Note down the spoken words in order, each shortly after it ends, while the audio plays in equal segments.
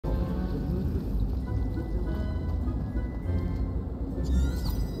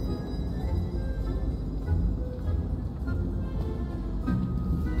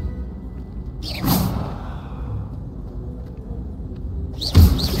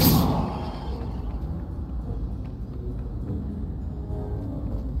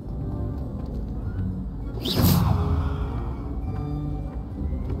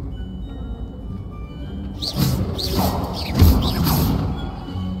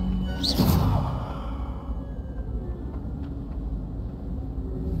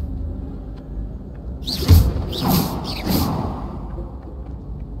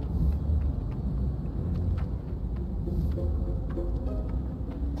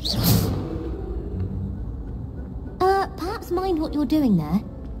perhaps mind what you're doing there?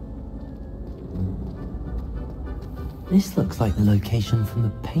 This looks like the location from the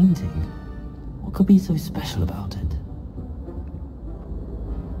painting. What could be so special about it?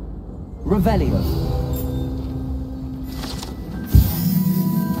 Revelio.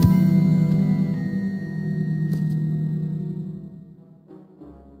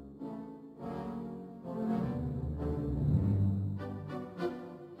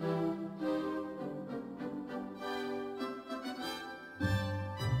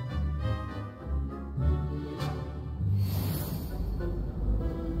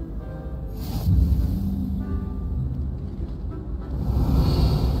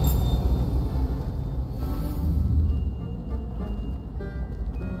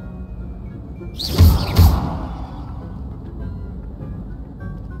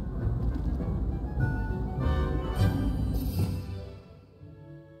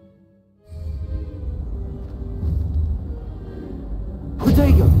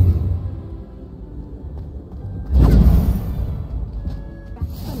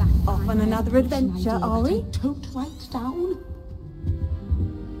 Off on another adventure, are we? Tote right down.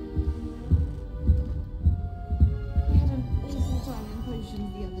 We had an awful time in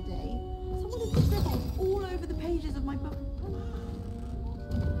potions the other day. Someone had scribbled all over the pages of my book.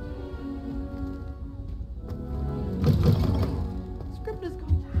 Scribbler's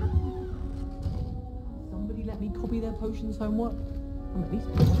Guide to Happiness. Somebody let me copy their potions homework. I'm at least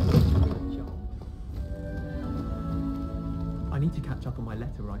a good job. I need to catch up on my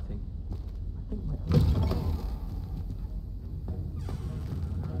letter writing. I think my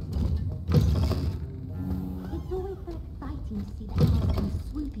It's always so exciting to see the house come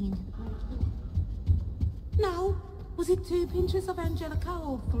swooping into the great hall. Now, was it 2 pinches of Angelica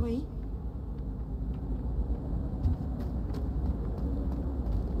or 3?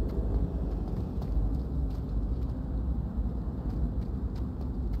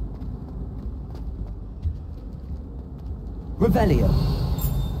 Revelio.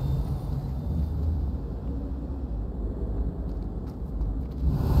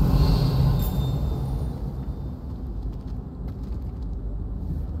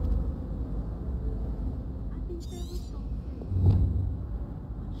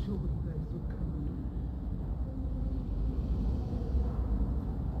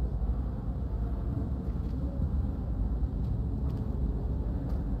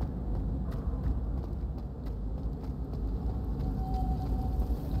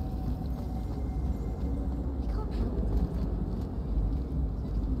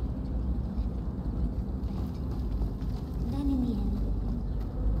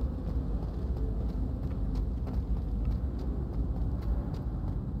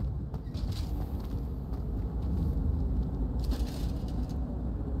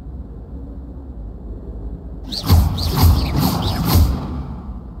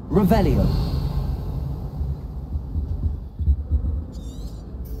 Revelio.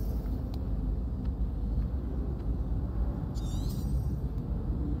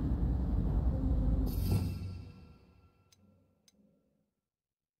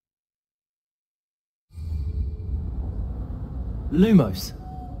 Lumos.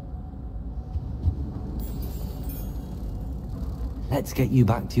 Let's get you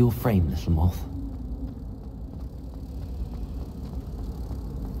back to your frame, little moth.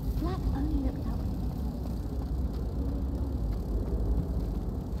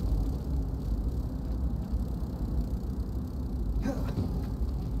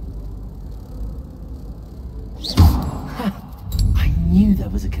 There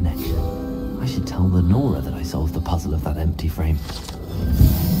was a connection. I should tell Lenora that I solved the puzzle of that empty frame.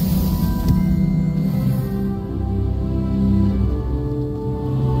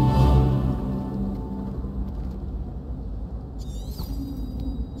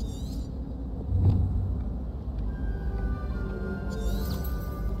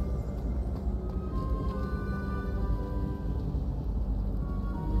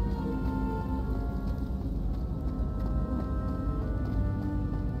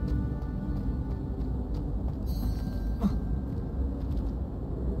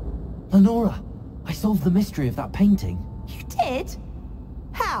 Lenora, I solved the mystery of that painting. You did?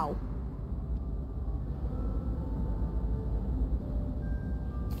 How?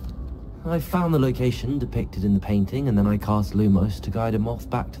 I found the location depicted in the painting, and then I cast Lumos to guide a moth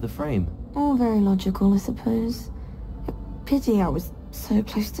back to the frame. All very logical, I suppose. Pity I was so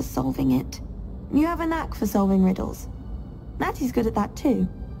close to solving it. You have a knack for solving riddles. Natty's good at that too.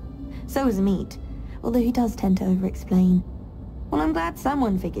 So is Meat, although he does tend to over-explain. Well, I'm glad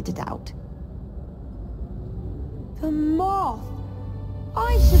someone figured it out. The moth!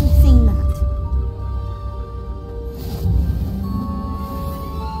 I should have seen that.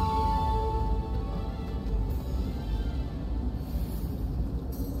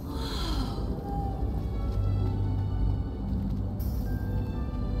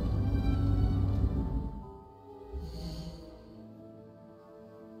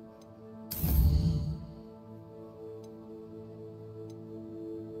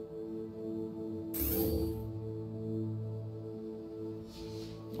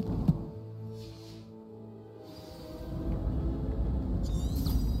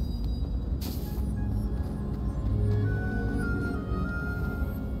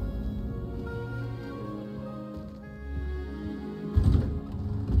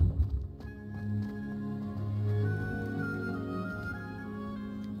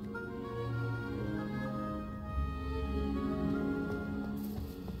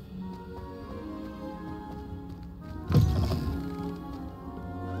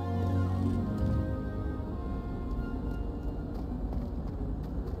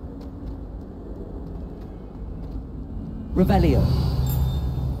 Revelio.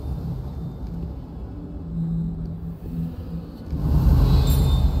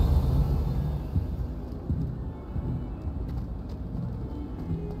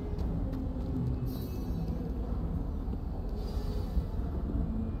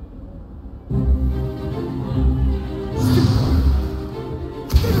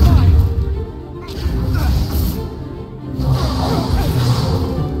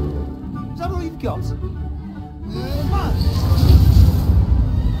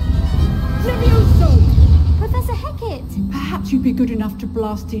 You'd be good enough to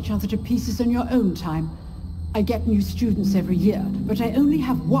blast each other to pieces in your own time. I get new students every year, but I only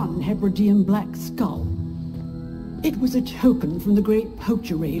have one Hebridean black skull. It was a token from the Great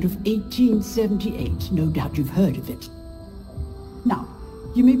Poacher Raid of 1878. No doubt you've heard of it. Now,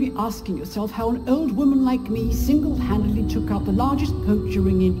 you may be asking yourself how an old woman like me single-handedly took out the largest poacher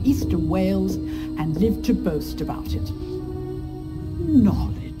ring in eastern Wales and lived to boast about it.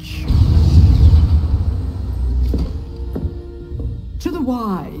 Knowledge. To the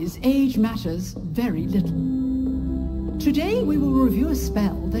wise, age matters very little. Today we will review a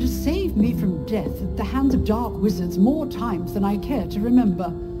spell that has saved me from death at the hands of dark wizards more times than I care to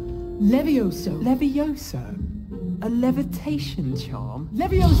remember. Levioso. Levioso? A levitation charm?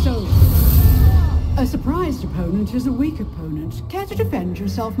 Levioso! A surprised opponent is a weak opponent. Care to defend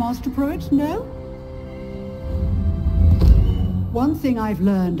yourself, Master Pruitt? No? One thing I've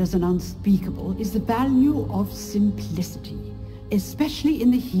learned as an unspeakable is the value of simplicity, especially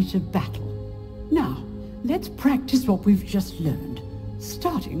in the heat of battle. Now, let's practice what we've just learned,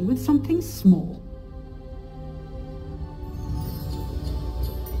 starting with something small.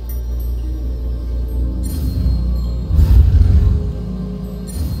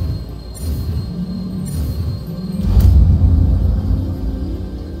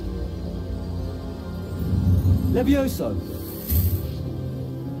 Levioso!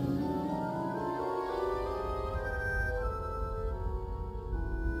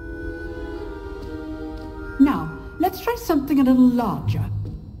 Now, let's try something a little larger.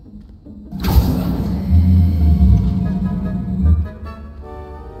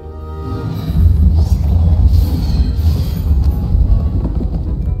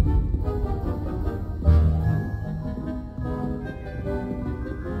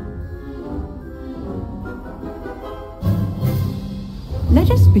 Let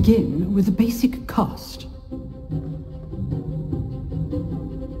us begin with the basic cast.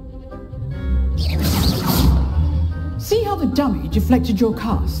 See how the dummy deflected your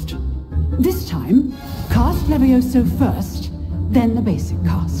cast? This time, cast Levioso first, then the basic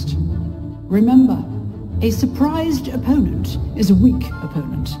cast. Remember, a surprised opponent is a weak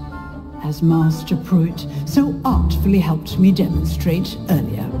opponent, as Master Pruitt so artfully helped me demonstrate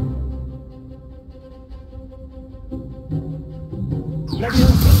earlier.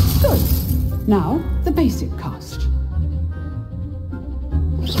 Levioso! Good. Now, the basic cast.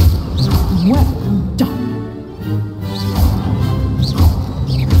 Well done.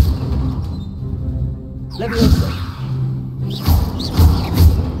 Levioso!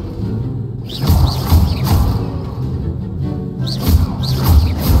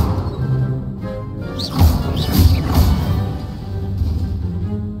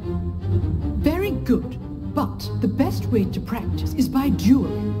 Very good, but the best way to practice is by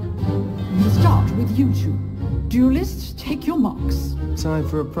dueling. We'll start with you two. Duelists, take your marks. Time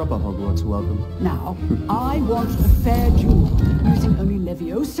for a proper Hogwarts welcome. Now, I want a fair duel, using only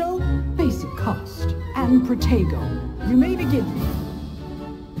Levioso, basic cast, and Protego. You may begin.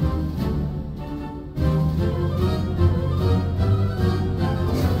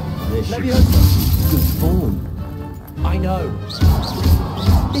 Levioso! Good form. I know.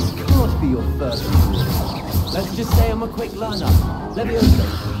 This can't be your first duel. Let's just say I'm a quick learner. Levioso!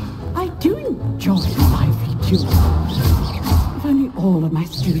 I do enjoy lively duels. If only all of my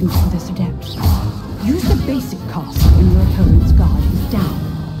students were this adept. Use the basic cast when your opponent's guard is down.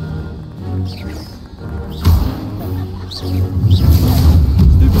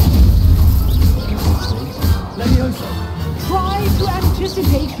 Levioso! Try to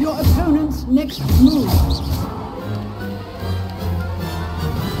anticipate your opponent's next move.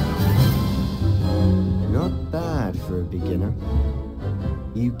 Not bad for a beginner.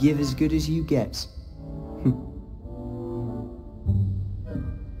 You give as good as you get.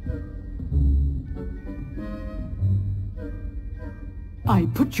 I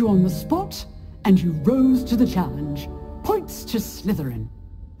put you on the spot, and you rose to the challenge. Points to Slytherin.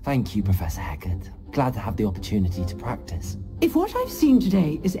 Thank you, Professor Hecat. Glad to have the opportunity to practice. If what I've seen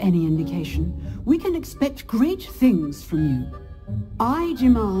today is any indication, we can expect great things from you. I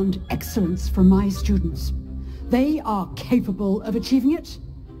demand excellence from my students. They are capable of achieving it,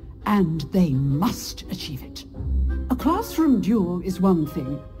 and they must achieve it. A classroom duel is one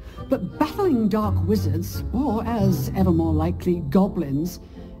thing, but battling dark wizards, or as ever more likely, goblins,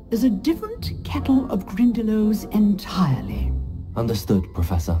 is a different kettle of Grindylows entirely. Understood,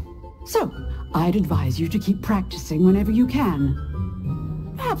 Professor. So, I'd advise you to keep practicing whenever you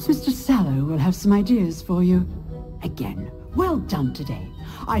can. Perhaps Mr. Sallow will have some ideas for you. Again, well done today.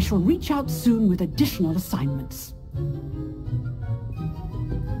 I shall reach out soon with additional assignments.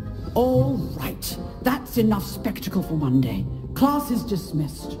 All right, that's enough spectacle for one day. Class is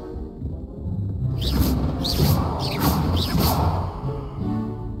dismissed.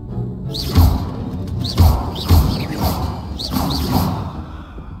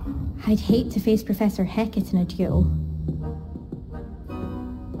 I'd hate to face Professor Hecat in a duel.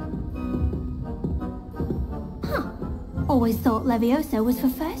 Huh. Always thought Levioso was for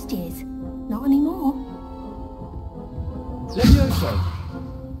first years. Not anymore. Levioso!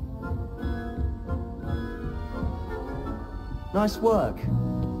 Nice work.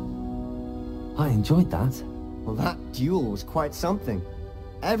 I enjoyed that. Well, that duel was quite something.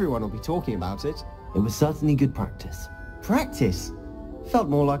 Everyone will be talking about it. It was certainly good practice. Practice? Felt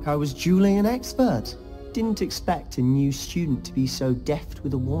more like I was dueling an expert. Didn't expect a new student to be so deft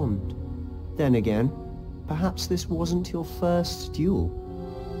with a wand. Then again, perhaps this wasn't your first duel.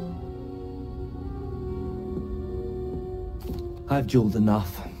 I've dueled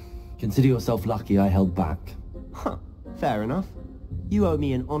enough. Consider yourself lucky I held back. Huh, fair enough. You owe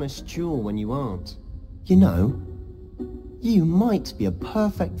me an honest duel when you aren't. You know, you might be a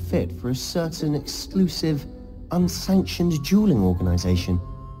perfect fit for a certain exclusive, unsanctioned dueling organization.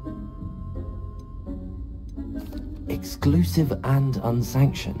 Exclusive and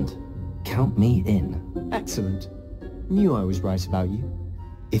unsanctioned. Count me in. Excellent. Knew I was right about you.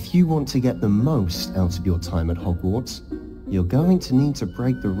 If you want to get the most out of your time at Hogwarts, you're going to need to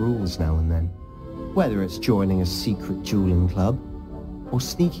break the rules now and then. Whether it's joining a secret dueling club, or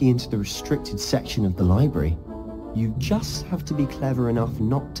sneaking into the restricted section of the library, you just have to be clever enough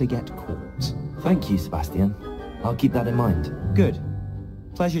not to get caught. Thank you, Sebastian. I'll keep that in mind. Good.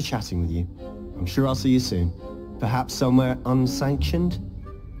 Pleasure chatting with you. I'm sure I'll see you soon. Perhaps somewhere unsanctioned?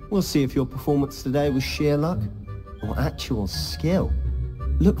 We'll see if your performance today was sheer luck, or actual skill.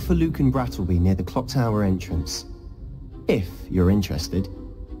 Look for Luke and Brattleby near the clock tower entrance. If you're interested.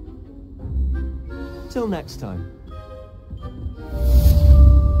 Till next time.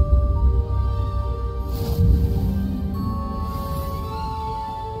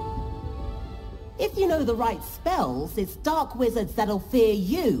 If you know the right spells, it's dark wizards that'll fear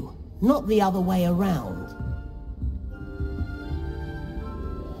you, not the other way around.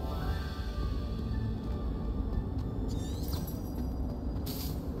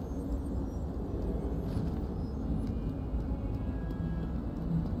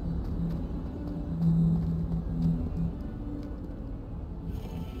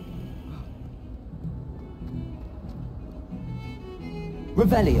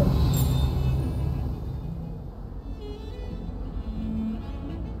 Revelio.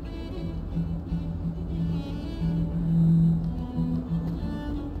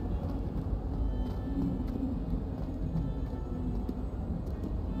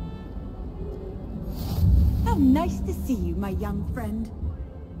 How nice to see you, my young friend.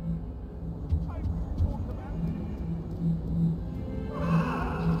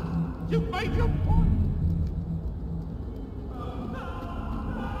 You made your point!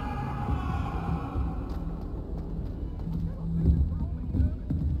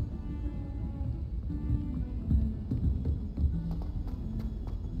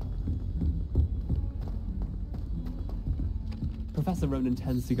 Professor Ronan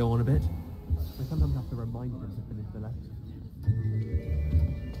tends to go on a bit. I sometimes have to remind him to finish the lecture.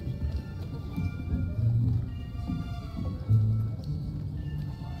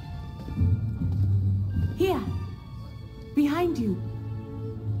 Here, behind you.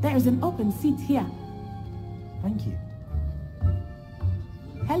 There is an open seat here. Thank you.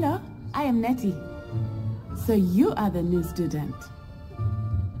 Hello, I am Nettie. So you are the new student.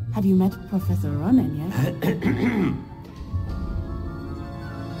 Have you met Professor Ronan yet?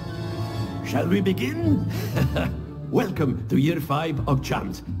 Shall we begin? Welcome to Year 5 of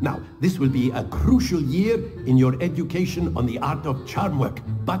Charms. Now, this will be a crucial year in your education on the art of charm work,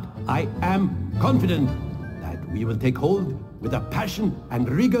 but I am confident that we will take hold with the passion and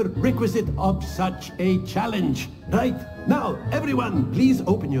rigor requisite of such a challenge. Right, now, everyone, please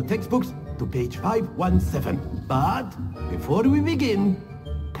open your textbooks to page 517. But before we begin,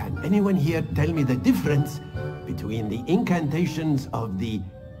 can anyone here tell me the difference between the incantations of the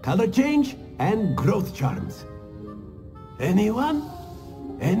color change and growth charms? Anyone?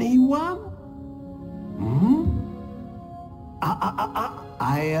 Anyone?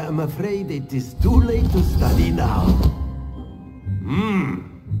 I am afraid it is too late to study now.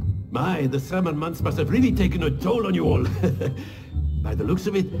 My, the summer months must have really taken a toll on you all. By the looks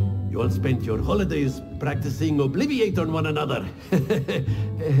of it, you all spent your holidays practicing Obliviate on one another.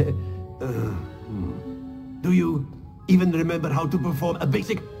 Do you even remember how to perform a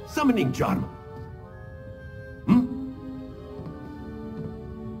basic summoning charm?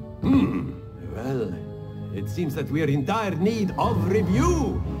 Well, it seems that we are in dire need of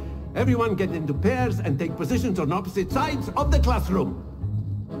review. Everyone get into pairs and take positions on opposite sides of the classroom.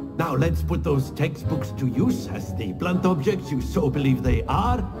 Now let's put those textbooks to use as the blunt objects you so believe they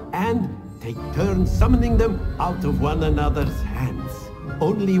are, and take turns summoning them out of one another's hands.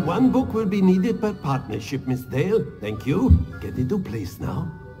 Only one book will be needed per partnership, Miss Dale. Thank you. Get into place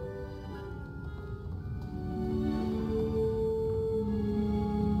now.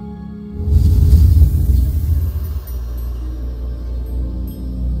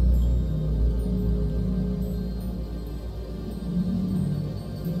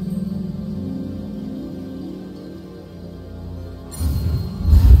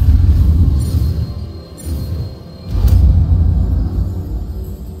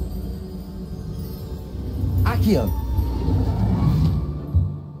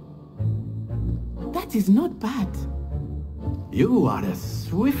 That is not bad. You are a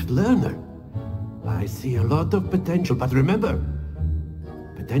swift learner. I see a lot of potential, but remember,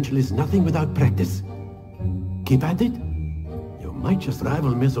 potential is nothing without practice. Keep at it. You might just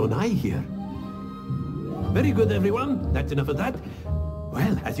rival Miss Onai here. Very good, everyone. That's enough of that.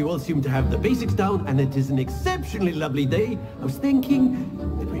 Well, as you all seem to have the basics down, and it is an exceptionally lovely day, I was thinking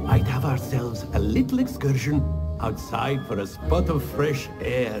that we might have ourselves a little excursion outside for a spot of fresh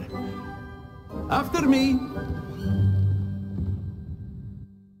air. After me.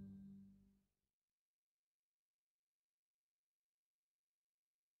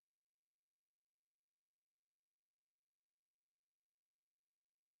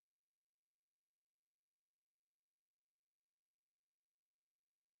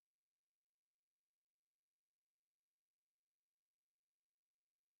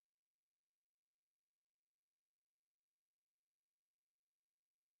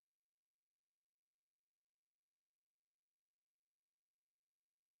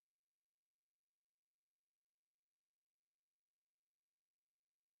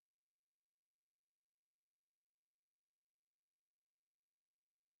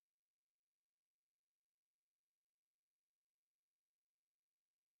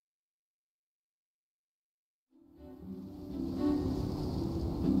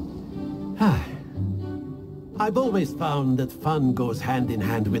 I've always found that fun goes hand in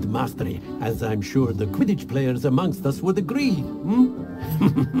hand with mastery, as I'm sure the Quidditch players amongst us would agree.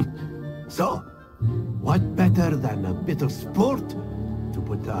 So, what better than a bit of sport to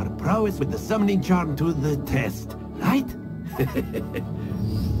put our prowess with the summoning charm to the test, right?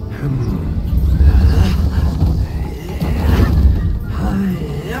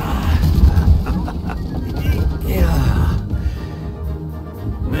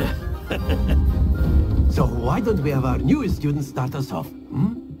 So why don't we have our newest student start us off?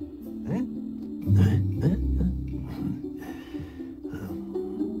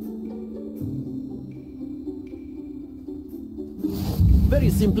 Very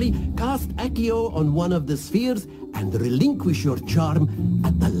simply, cast Accio on one of the spheres and relinquish your charm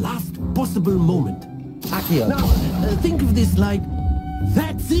at the last possible moment. Accio. Now, think of this like,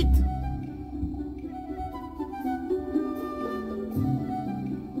 that's it!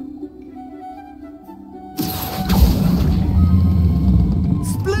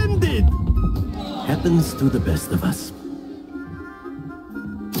 Splendid! Happens to the best of us.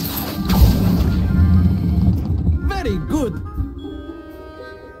 Very good!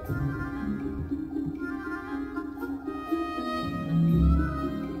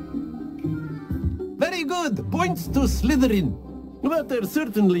 Very good! Points to Slytherin. But there's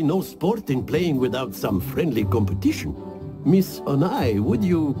certainly no sport in playing without some friendly competition. Miss Onai, would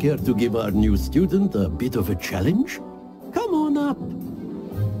you care to give our new student a bit of a challenge? Come on up.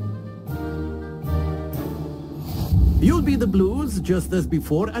 You'll be the blues, just as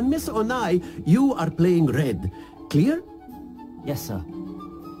before, and Miss Onai, you are playing red. Clear? Yes, sir.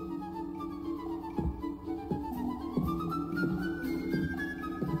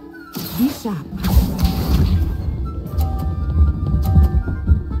 Be sharp.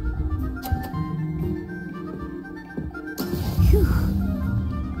 Phew.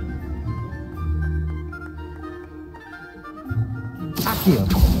 Accio.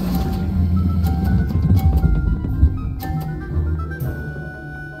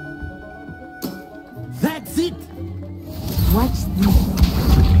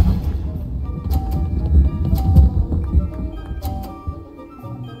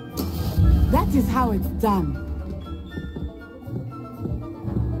 how it's done.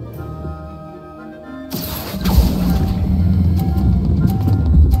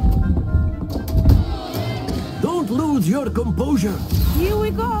 Don't lose your composure. Here we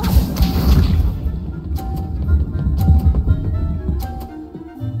go.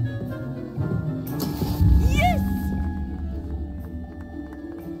 Yes!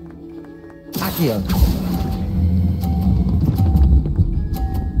 Accio.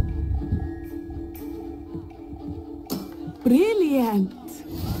 Brilliant.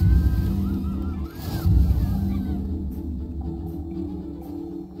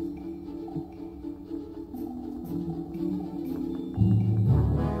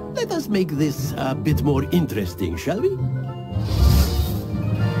 Let us make this a bit more interesting, shall we?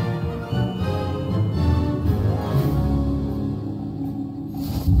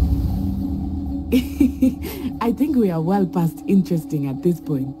 I think we are well past interesting at this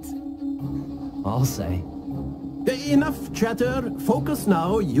point. I'll say. Enough chatter. Focus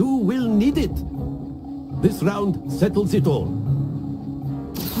now. You will need it. This round settles it all.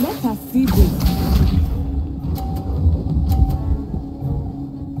 Let us see this.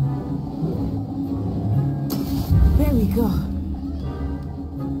 There we go.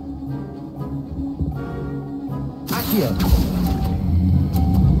 Accio.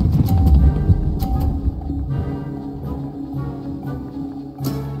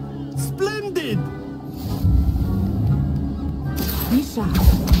 Splendid! Be sharp.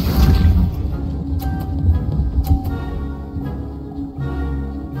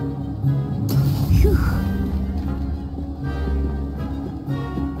 Phew.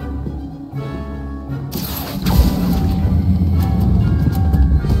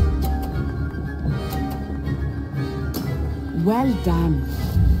 Well done.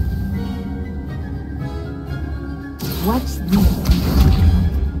 Watch this.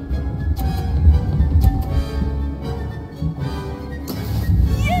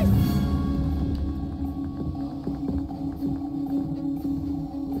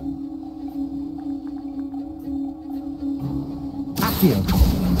 Accio.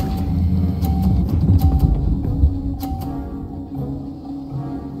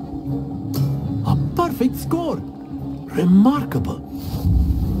 A perfect score. Remarkable.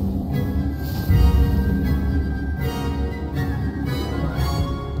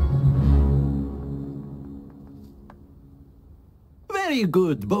 Very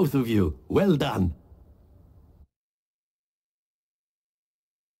good, both of you. Well done.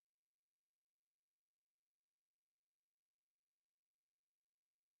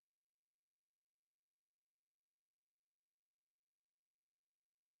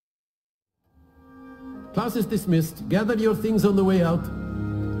 Class is dismissed. Gather your things on the way out.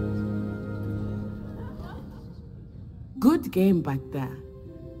 Good game back there.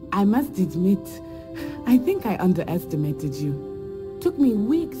 I must admit, I think I underestimated you. Took me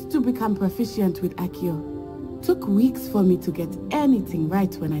weeks to become proficient with Accio. Took weeks for me to get anything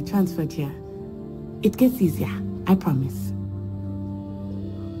right when I transferred here. It gets easier, I promise.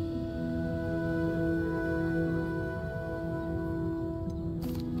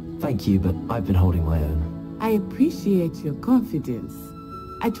 Thank you, but I've been holding my own. I appreciate your confidence.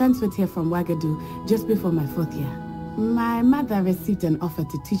 I transferred here from Ouagadougou just before my 4th year. My mother received an offer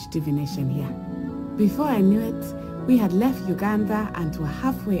to teach divination here. Before I knew it, we had left Uganda and were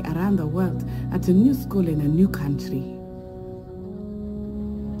halfway around the world at a new school in a new country.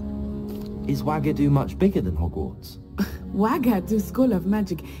 Is Ouagadougou much bigger than Hogwarts? Ouagadougou School of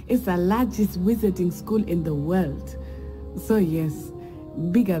Magic is the largest wizarding school in the world. So yes,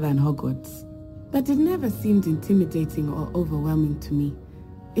 bigger than Hogwarts. But it never seemed intimidating or overwhelming to me.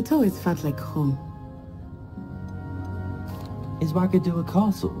 It always felt like home. Is Ouagadougou a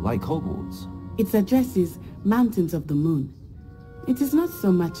castle, like Hogwarts? Its address is Mountains of the Moon. It is not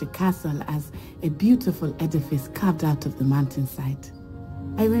so much a castle as a beautiful edifice carved out of the mountainside.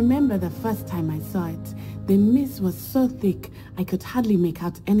 I remember the first time I saw it, the mist was so thick I could hardly make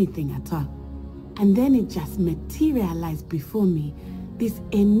out anything at all. And then it just materialized before me, this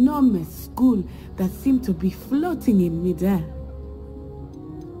enormous school that seemed to be floating in midair.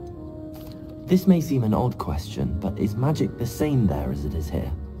 This may seem an odd question, but is magic the same there as it is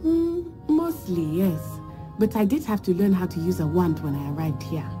here? Mostly, yes. But I did have to learn how to use a wand when I arrived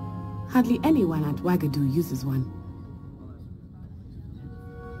here. Hardly anyone at Ouagadougou uses one.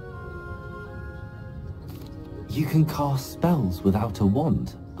 You can cast spells without a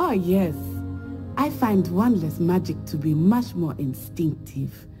wand? Oh, yes. I find wandless magic to be much more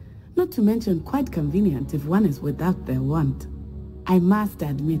instinctive. Not to mention quite convenient if one is without their wand. I must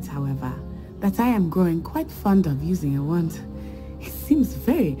admit, however, that I am growing quite fond of using a wand. It seems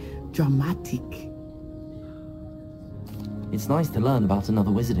very dramatic. It's nice to learn about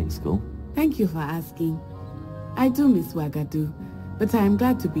another wizarding school. Thank you for asking. I do miss Wagadu, but I am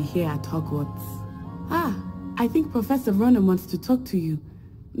glad to be here at Hogwarts. Ah, I think Professor Ronan wants to talk to you.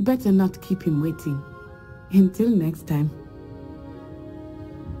 Better not keep him waiting. Until next time.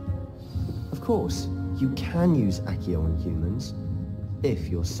 Of course, you can use Accio on humans, if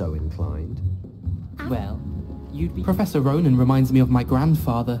you're so inclined. Well, you'd be... Professor Ronan reminds me of my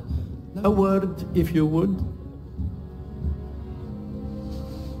grandfather. A word, if you would.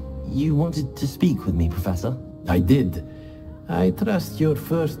 You wanted to speak with me, Professor? I did. I trust your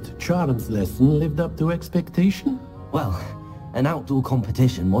first charms lesson lived up to expectation? Well, an outdoor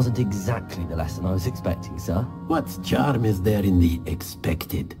competition wasn't exactly the lesson I was expecting, sir. What charm is there in the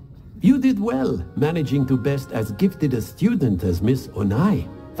expected? You did well, managing to best as gifted a student as Miss Onai.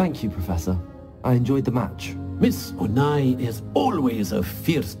 Thank you, Professor. I enjoyed the match. Miss Onai is always a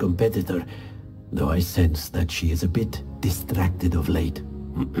fierce competitor, though I sense that she is a bit distracted of late.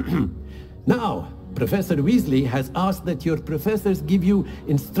 Now, Professor Weasley has asked that your professors give you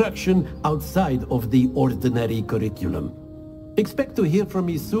instruction outside of the ordinary curriculum. Expect to hear from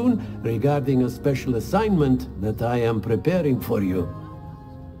me soon regarding a special assignment that I am preparing for you.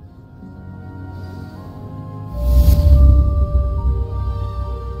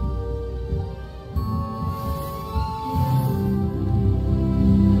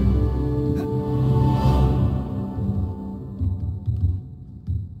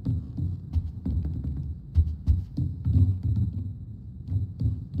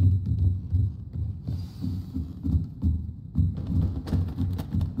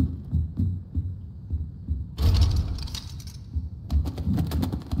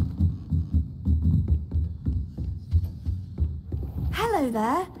 Hello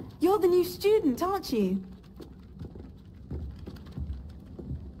there. You're the new student, aren't you?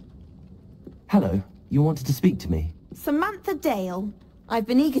 Hello. You wanted to speak to me? Samantha Dale. I've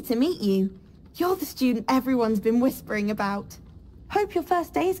been eager to meet you. You're the student everyone's been whispering about. Hope your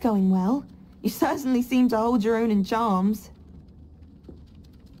first day's going well. You certainly seem to hold your own in charms.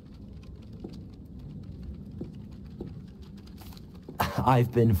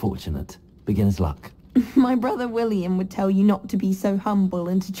 I've been fortunate. Beginner's luck. My brother William would tell you not to be so humble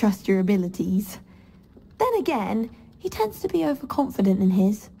and to trust your abilities. Then again, he tends to be overconfident in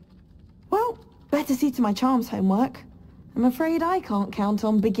his. Well, better see to my charms homework. I'm afraid I can't count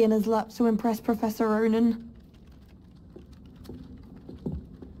on beginner's luck to impress Professor Ronan.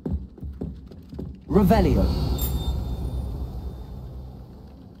 Revelio.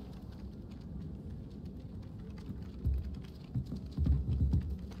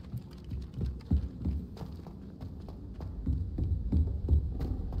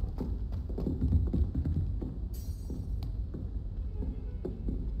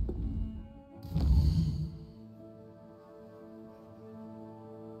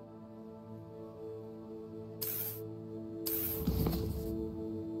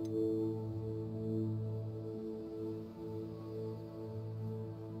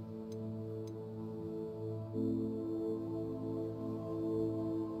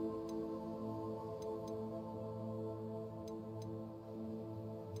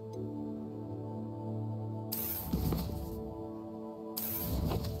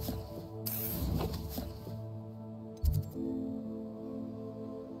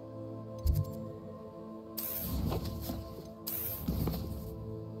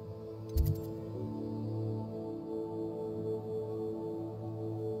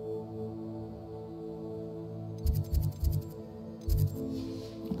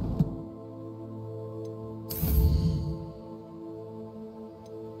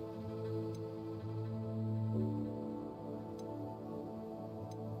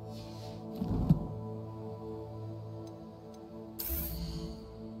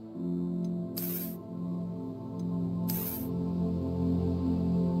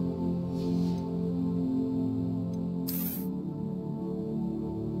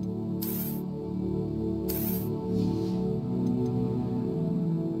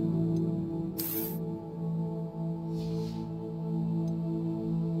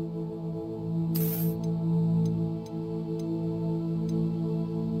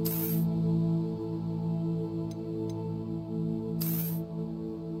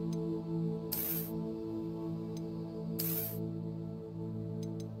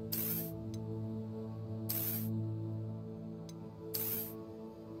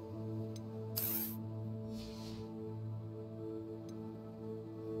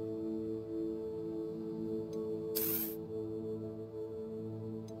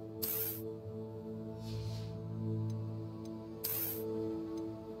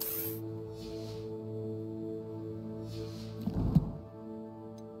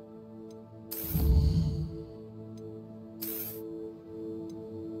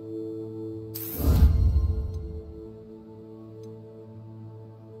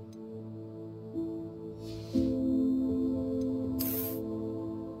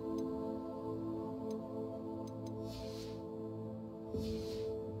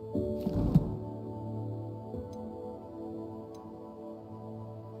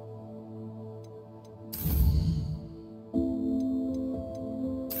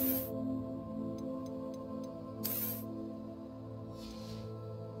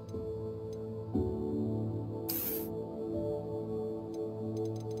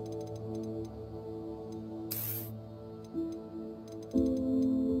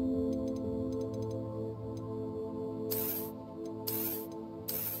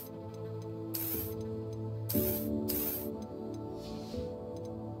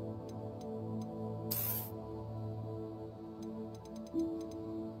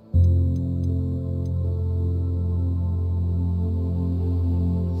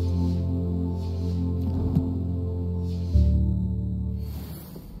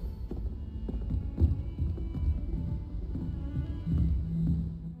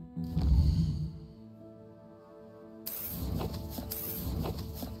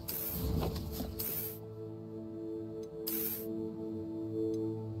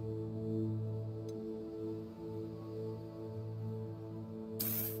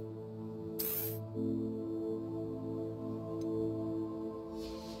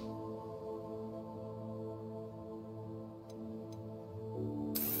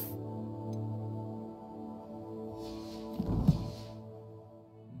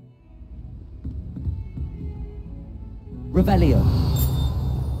 Revelio.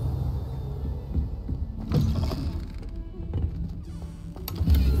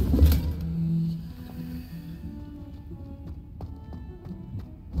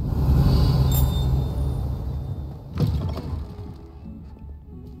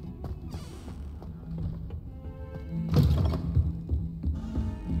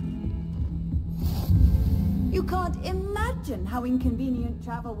 You can't imagine how inconvenient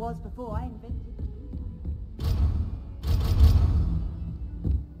travel was before I invented it.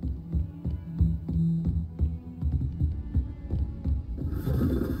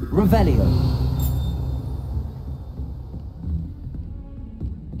 Revelio.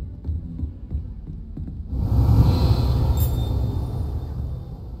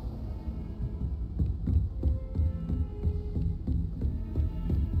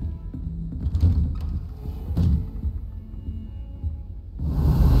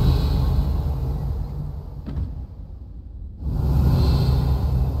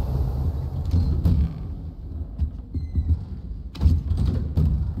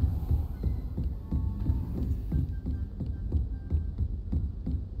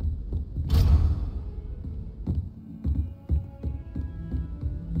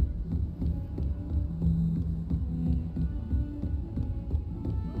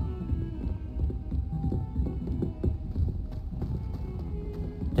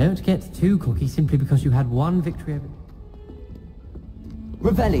 Don't get too cocky simply because you had one victory over...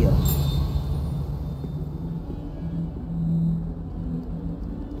 Revelio.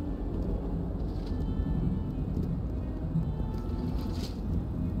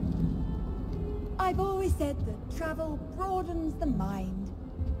 I've always said that travel broadens the mind.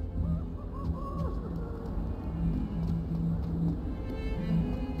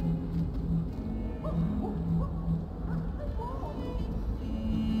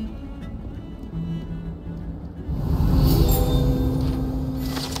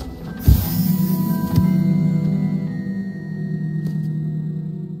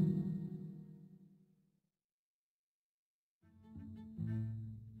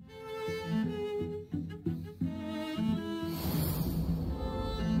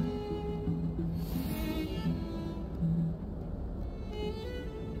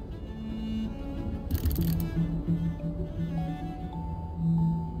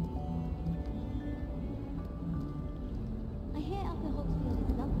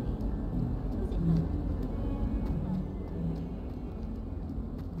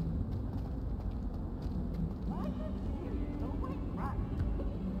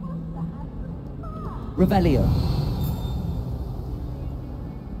 Revelio.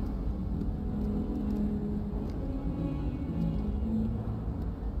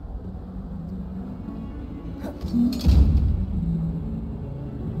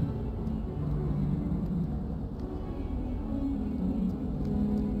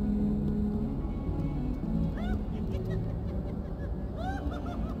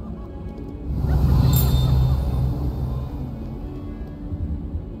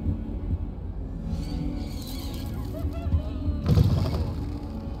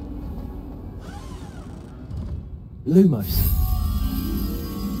 Lumos.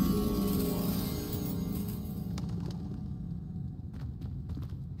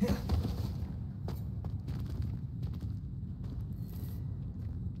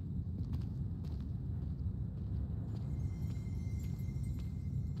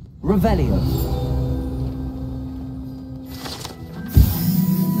 Revelio.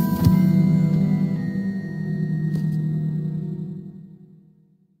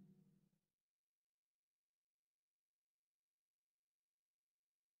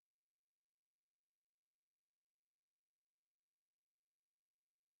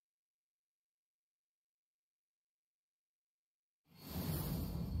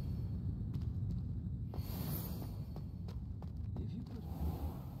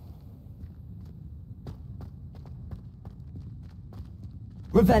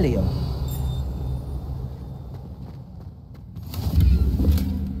 Revelio.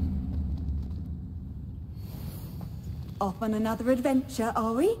 Off on another adventure,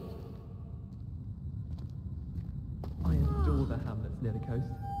 are we? I adore the hamlets near the coast.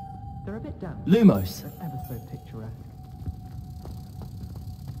 They're a bit damp. Lumos. But ever so picturesque.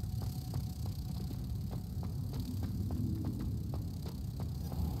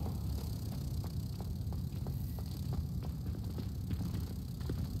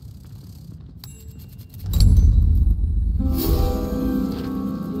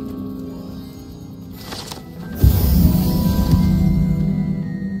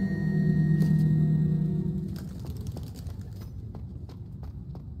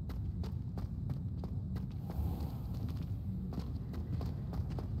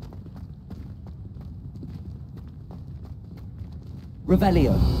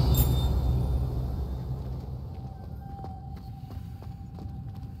 Revelio.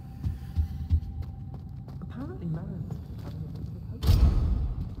 Apparently Marin's having a bit of a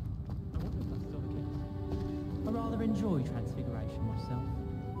I wonder if that's still the case. I rather enjoy Transfiguration myself.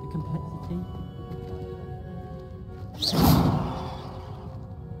 The complexity.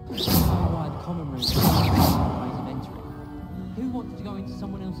 Why the common room is ways of entering. Who wants to go into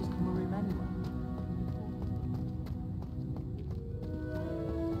someone else's common room anyway?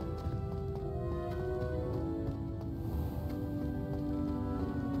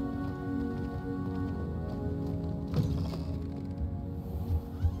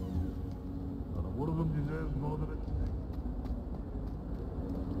 One of them deserves more than a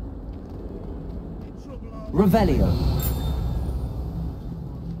Revelio.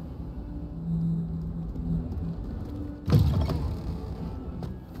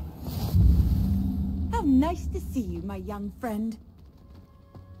 How nice to see you, my young friend.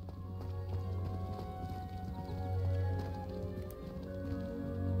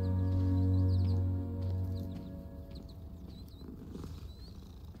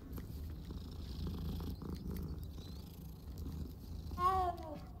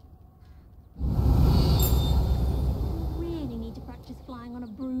 Really need to practice flying on a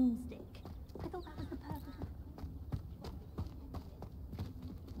broomstick. I thought that was the purpose of...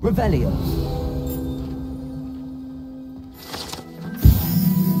 Revelio.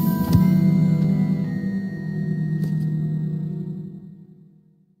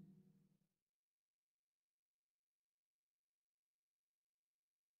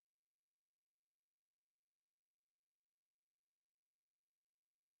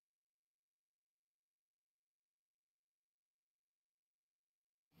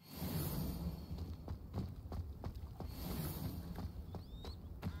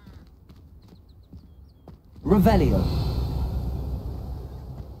 Revelio.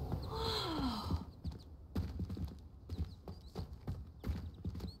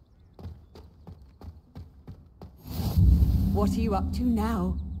 What are you up to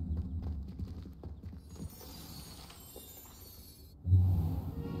now?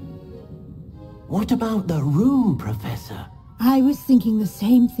 What about the room, Professor? I was thinking the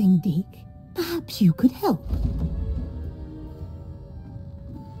same thing, Deke. Perhaps you could help.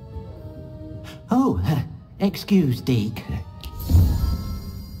 Oh, excuse, Deke.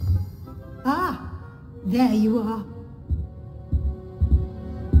 Ah, there you are.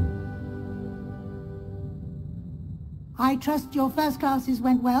 I trust your first classes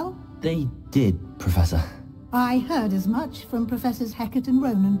went well? They did, Professor. I heard as much from Professors Hecat and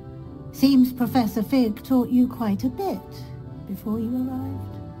Ronan. Seems Professor Fig taught you quite a bit before you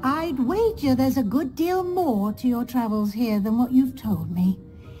arrived. I'd wager there's a good deal more to your travels here than what you've told me.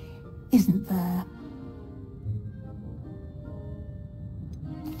 Isn't there?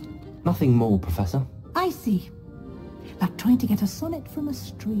 Nothing more, Professor. I see. Like trying to get a sonnet from a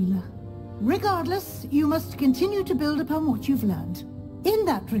streeler. Regardless, you must continue to build upon what you've learned. In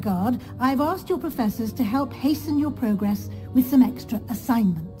that regard, I've asked your professors to help hasten your progress with some extra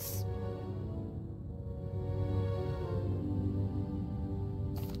assignments.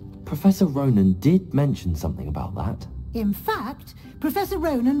 Professor Ronan did mention something about that. In fact, Professor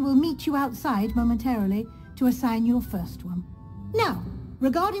Ronan will meet you outside momentarily to assign your first one. Now,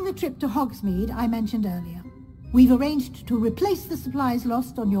 regarding the trip to Hogsmeade I mentioned earlier, we've arranged to replace the supplies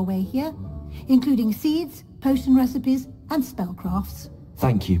lost on your way here, including seeds, potion recipes, and spellcrafts.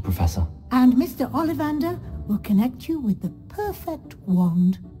 Thank you, Professor. And Mr. Ollivander will connect you with the perfect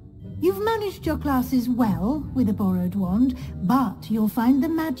wand. You've managed your classes well with a borrowed wand, but you'll find the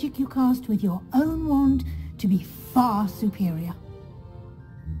magic you cast with your own wand to be far superior.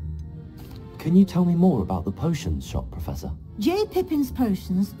 Can you tell me more about the potions shop, Professor? J. Pippin's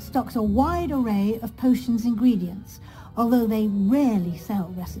Potions stocks a wide array of potions ingredients, although they rarely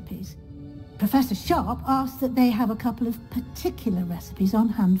sell recipes. Professor Sharp asks that they have a couple of particular recipes on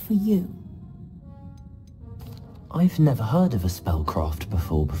hand for you. I've never heard of a spellcraft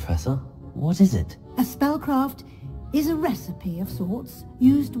before, Professor. What is it? A spellcraft is a recipe of sorts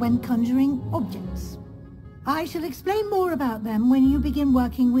used when conjuring objects. I shall explain more about them when you begin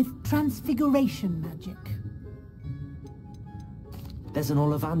working with transfiguration magic. There's an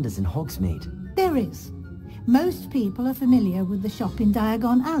Ollivander's in Hogsmeade. There is. Most people are familiar with the shop in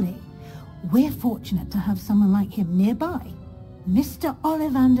Diagon Alley. We're fortunate to have someone like him nearby. Mr.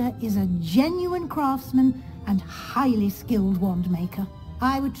 Ollivander is a genuine craftsman and highly skilled wand maker.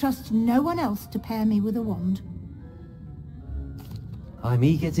 I would trust no one else to pair me with a wand. I'm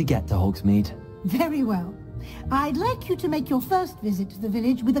eager to get to Hogsmeade. Very well. I'd like you to make your first visit to the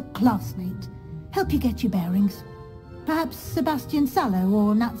village with a classmate. Help you get your bearings. Perhaps Sebastian Sallow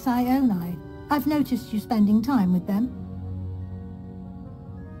or Natsai Onai. I've noticed you spending time with them.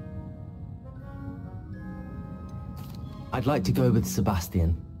 I'd like to go with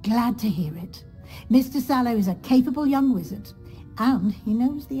Sebastian. Glad to hear it. Mr. Sallow is a capable young wizard, and he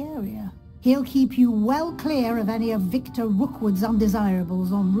knows the area. He'll keep you well clear of any of Victor Rookwood's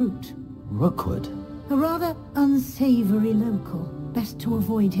undesirables en route. Rookwood? A rather unsavory local. Best to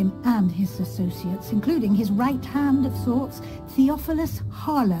avoid him and his associates, including his right hand of sorts, Theophilus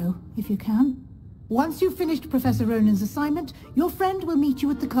Harlow, if you can. Once you've finished Professor Ronan's assignment, your friend will meet you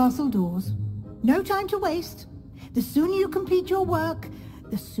at the castle doors. No time to waste. The sooner you complete your work,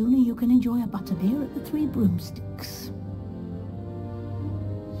 the sooner you can enjoy a butterbeer at the Three Broomsticks.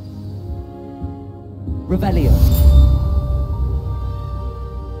 Revelio.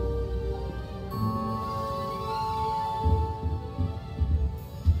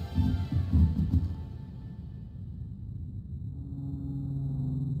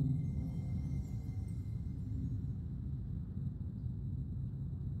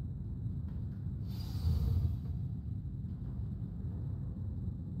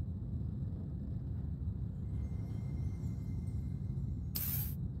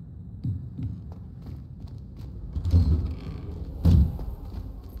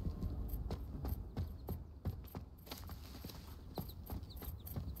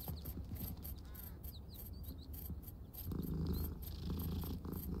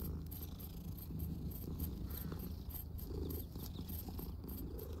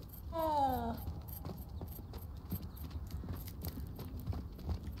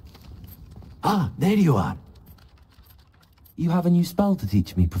 Ah, there you are. You have a new spell to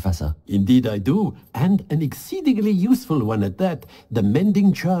teach me, Professor. Indeed I do, and an exceedingly useful one at that. The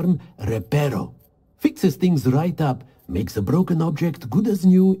mending charm, Reparo. Fixes things right up, makes a broken object good as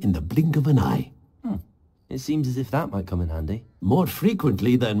new in the blink of an eye. It seems as if that might come in handy. More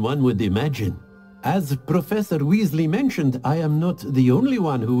frequently than one would imagine. As Professor Weasley mentioned, I am not the only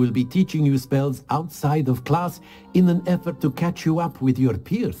one who will be teaching you spells outside of class in an effort to catch you up with your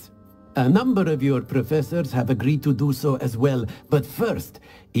peers. A number of your professors have agreed to do so as well, but first,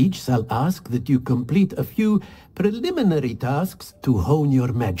 each shall ask that you complete a few preliminary tasks to hone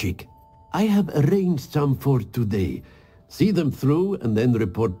your magic. I have arranged some for today. See them through and then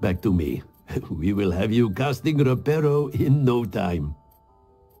report back to me. We will have you casting Reparo in no time.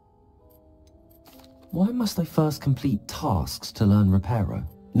 Why must I first complete tasks to learn Reparo?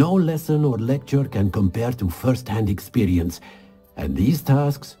 No lesson or lecture can compare to first-hand experience. And these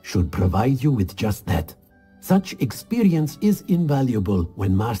tasks should provide you with just that. Such experience is invaluable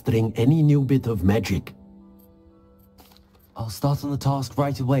when mastering any new bit of magic. I'll start on the task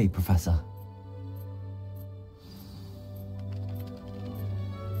right away, Professor.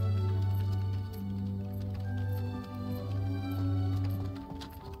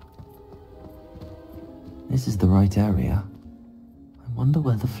 This is the right area. I wonder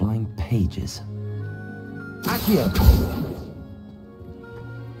where the flying page is. Accio!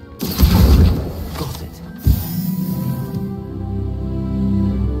 Got it.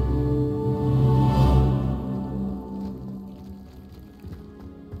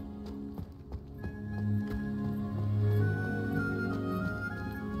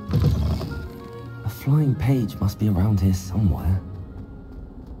 A flying page must be around here somewhere.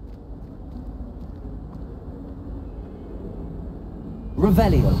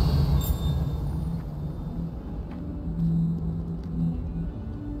 Revelio.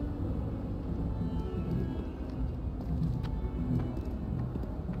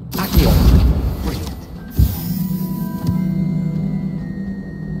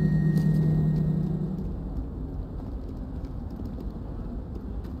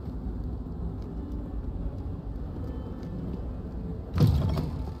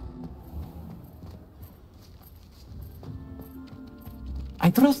 I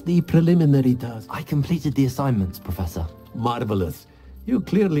trust the preliminary task. I completed the assignments, Professor. Marvelous. You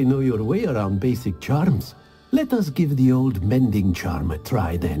clearly know your way around basic charms. Let us give the old mending charm a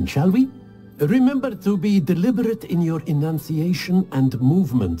try then, shall we? Remember to be deliberate in your enunciation and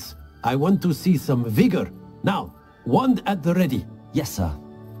movements. I want to see some vigor. Now, wand at the ready. Yes, sir.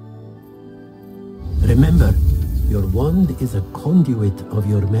 Remember, your wand is a conduit of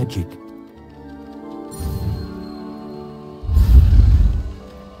your magic.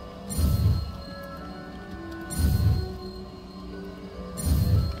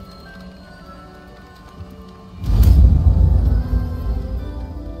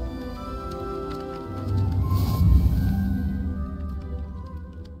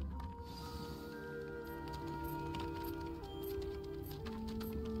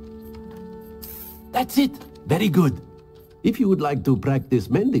 That's it. Very good. If you would like to practice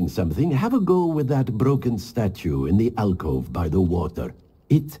mending something, have a go with that broken statue in the alcove by the water.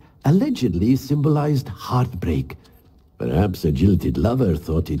 It allegedly symbolized heartbreak. Perhaps a jilted lover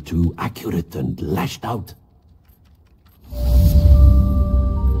thought it too accurate and lashed out.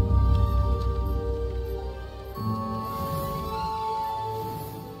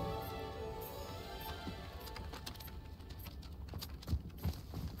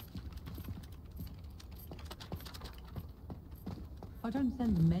 I don't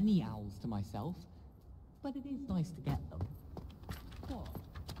send many owls to myself, but it is nice to get them. What?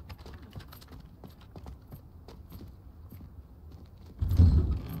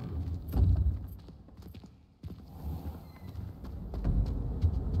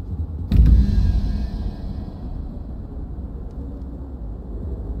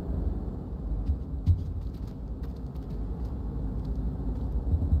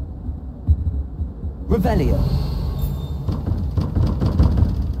 Revelio.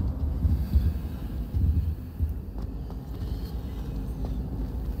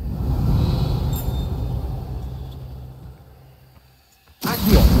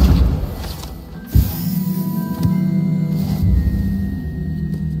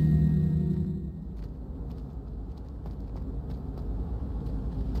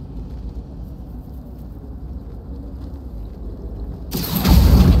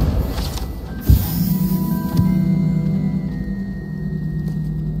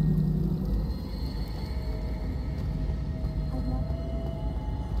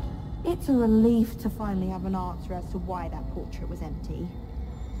 It's a relief to finally have an answer as to why that portrait was empty.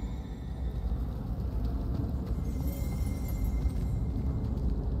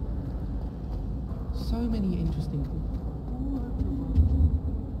 So many interesting people.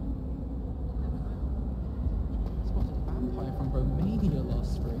 Spotted a vampire from Romania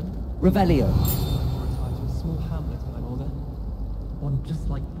last spring. Revelio. Tied to a small hamlet in order. One just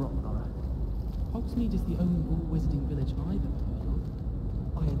like Brocknora. Hogsmeade is the only all-wizarding village I've ever heard of.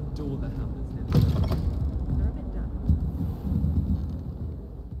 I adore the hamlets near the village. They're a bit damp.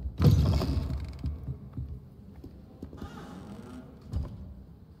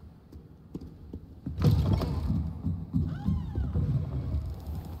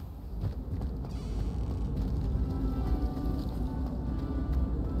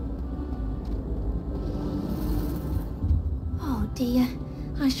 Oh dear,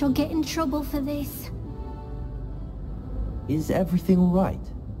 I shall get in trouble for this. Is everything all right?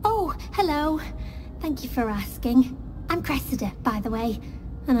 Oh, hello. Thank you for asking. I'm Cressida, by the way,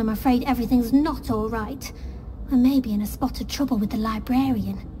 and I'm afraid everything's not all right. I may be in a spot of trouble with the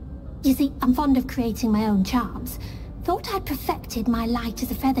librarian. You see, I'm fond of creating my own charms. Thought I'd perfected my light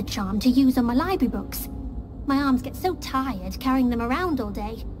as a feather charm to use on my library books. My arms get so tired carrying them around all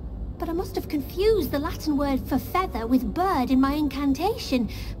day. But I must have confused the Latin word for feather with bird in my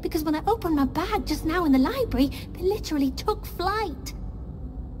incantation, because when I opened my bag just now in the library, they literally took flight.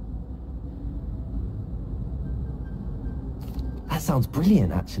 That sounds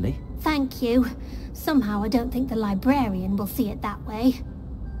brilliant, actually. Thank you. Somehow I don't think the librarian will see it that way.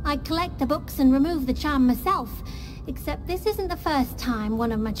 I collect the books and remove the charm myself, except this isn't the first time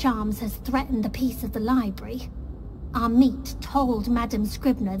one of my charms has threatened the peace of the library. Our meet told Madame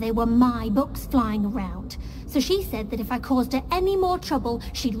Scribner they were my books flying around, so she said that if I caused her any more trouble,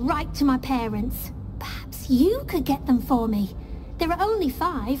 she'd write to my parents. Perhaps you could get them for me. There are only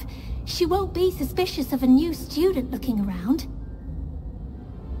 5. She won't be suspicious of a new student looking around.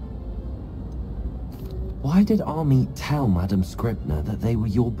 Why did Army tell Madame Scribner that they were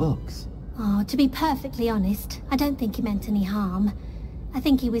your books? Oh, to be perfectly honest, I don't think he meant any harm. I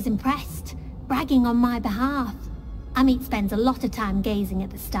think he was impressed, bragging on my behalf. Amit spends a lot of time gazing at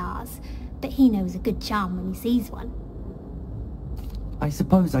the stars, but he knows a good charm when he sees one. I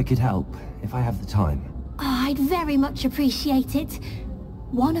suppose I could help, if I have the time. Oh, I'd very much appreciate it.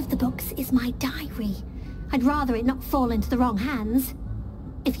 One of the books is my diary. I'd rather it not fall into the wrong hands.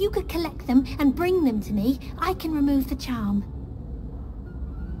 If you could collect them and bring them to me, I can remove the charm.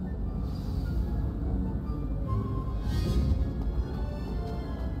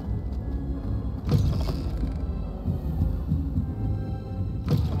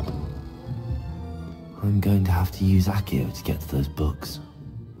 I'm going to have to use Accio to get to those books.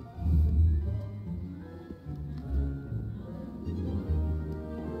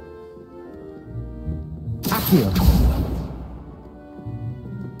 Accio!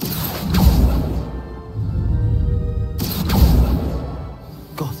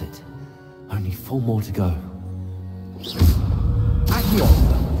 Got it. Only 4 more to go. Accio!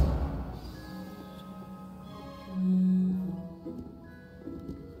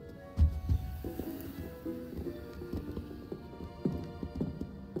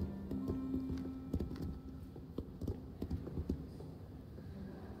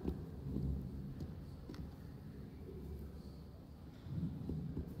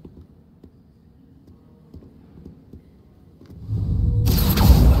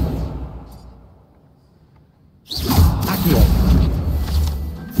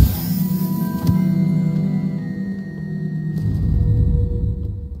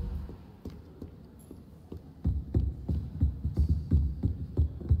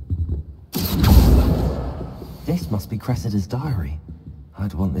 This must be Cressida's diary.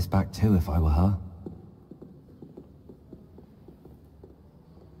 I'd want this back too if I were her.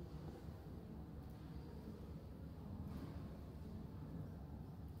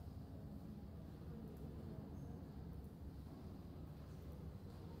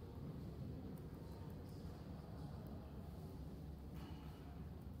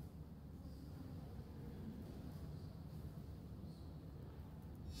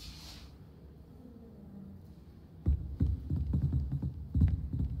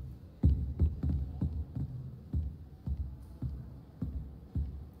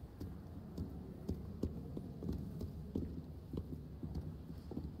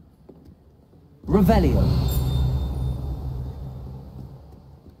 Revelio.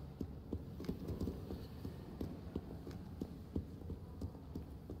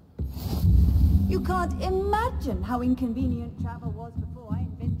 You can't imagine how inconvenient travel was before I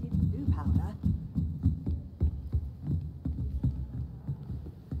invented blue powder.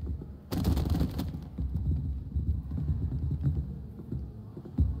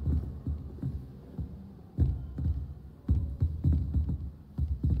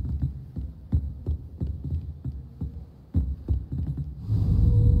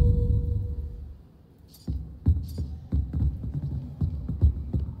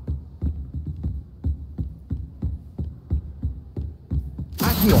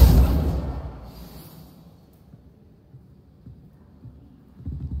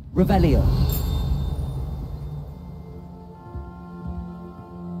 Revelio.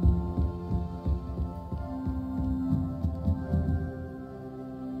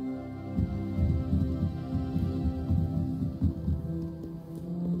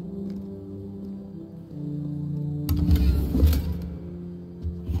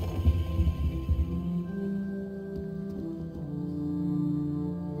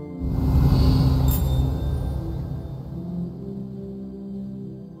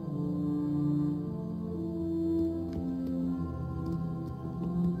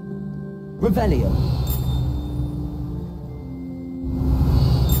 Revelio.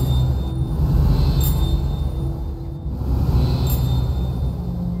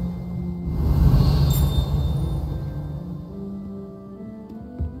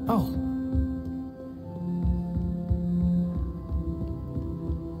 Oh.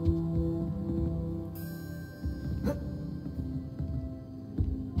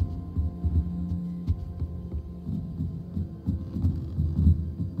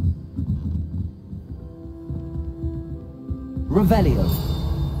 Revelio.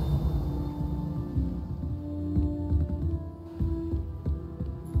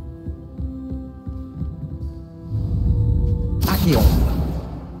 Accio.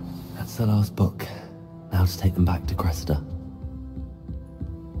 That's the last book. Now to take them back to Cressida.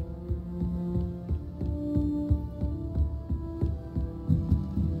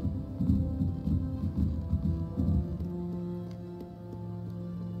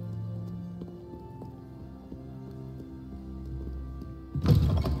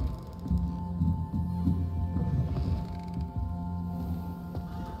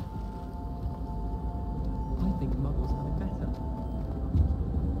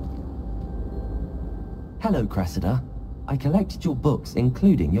 Hello, Cressida. I collected your books,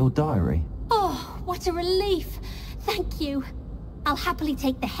 including your diary. Oh, what a relief. Thank you. I'll happily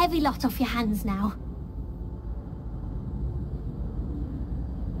take the heavy lot off your hands now.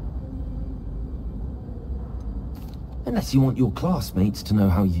 Unless you want your classmates to know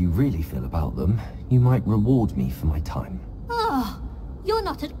how you really feel about them, you might reward me for my time. Oh, you're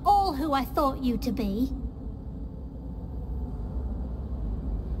not at all who I thought you to be.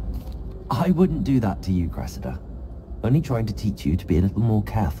 I wouldn't do that to you, Cressida. Only trying to teach you to be a little more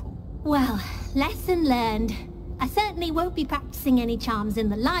careful. Well, lesson learned. I certainly won't be practicing any charms in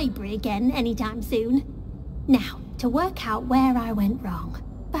the library again anytime soon. Now, to work out where I went wrong.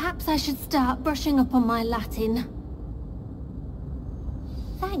 Perhaps I should start brushing up on my Latin.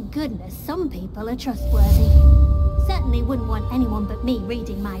 Thank goodness some people are trustworthy. Certainly wouldn't want anyone but me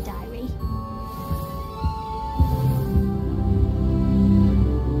reading my diary.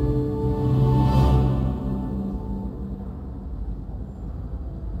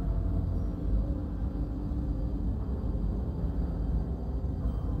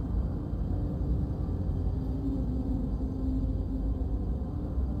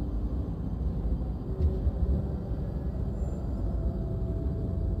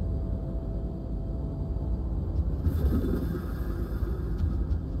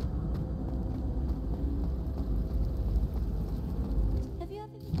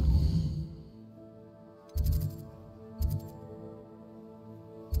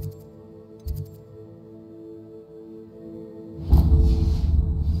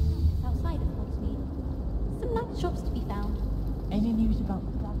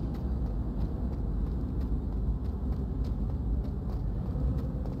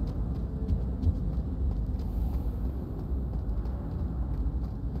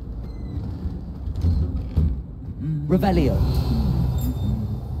 Revelio.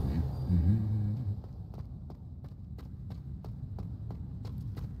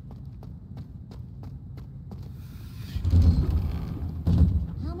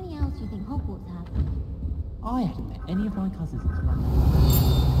 How many owls do you think Hogwarts has? I hadn't met any of my cousins until I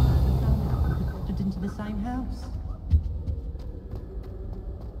found out we got adopted into the same house.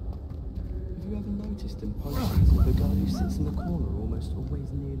 Have you ever noticed in Potions that the girl who sits in the corner almost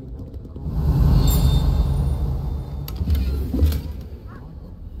always nearly out of the corner?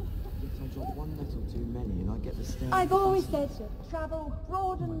 I drop one little too many and I get the stare. I've always said that travel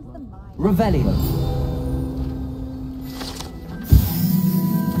broadens the mind. Revelio.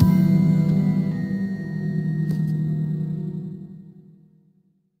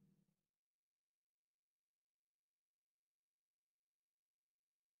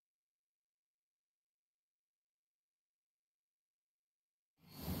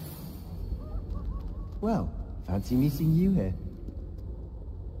 Well, fancy meeting you here.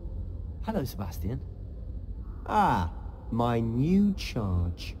 Hello, Sebastian. Ah, my new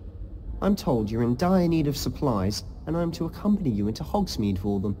charge. I'm told you're in dire need of supplies, and I'm to accompany you into Hogsmeade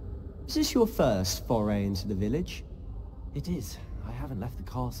for them. Is this your first foray into the village? It is. I haven't left the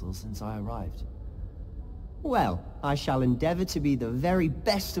castle since I arrived. Well, I shall endeavour to be the very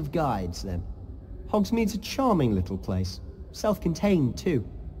best of guides, then. Hogsmeade's a charming little place. Self-contained, too.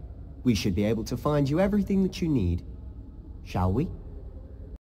 We should be able to find you everything that you need. Shall we?